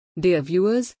Dear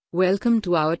viewers, welcome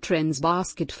to our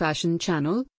TrendzBasket fashion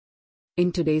channel.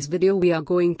 In today's video we are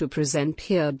going to present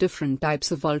here different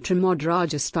types of ultra-mod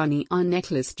Rajasthani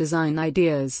necklace design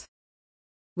ideas.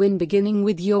 When beginning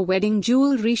with your wedding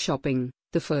jewelry shopping,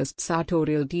 the first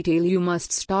sartorial detail you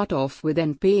must start off with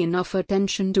and pay enough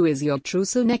attention to is your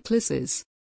trousseau necklaces.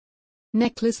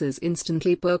 Necklaces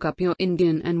instantly perk up your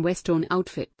Indian and Western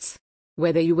outfits.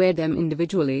 Whether you wear them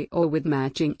individually or with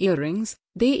matching earrings,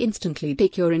 they instantly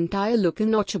take your entire look a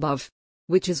notch above.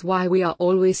 Which is why we are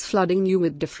always flooding you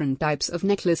with different types of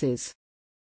necklaces.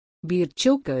 Be it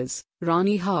chokers,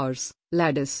 rani haars,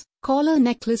 ladas, collar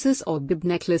necklaces or bib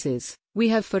necklaces, we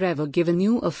have forever given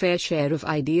you a fair share of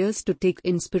ideas to take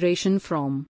inspiration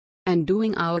from. And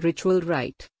doing our ritual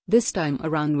right, this time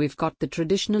around we've got the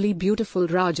traditionally beautiful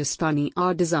Rajasthani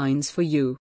Aad designs for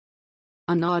you.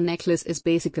 An Aad necklace is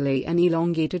basically an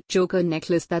elongated choker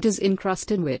necklace that is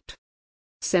encrusted with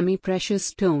semi-precious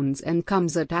stones and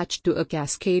comes attached to a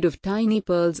cascade of tiny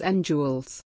pearls and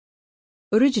jewels.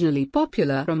 Originally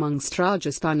popular amongst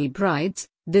Rajasthani brides,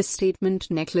 this statement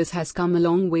necklace has come a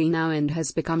long way now and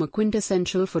has become a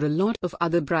quintessential for a lot of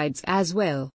other brides as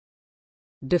well.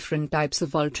 Different types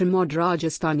of ultra-mod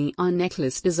Rajasthani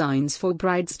necklace designs for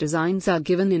brides designs are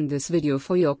given in this video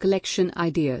for your collection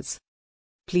ideas.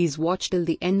 Please watch till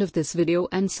the end of this video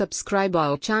and subscribe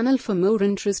our channel for more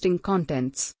interesting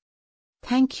contents.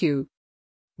 Thank you.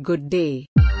 Good day.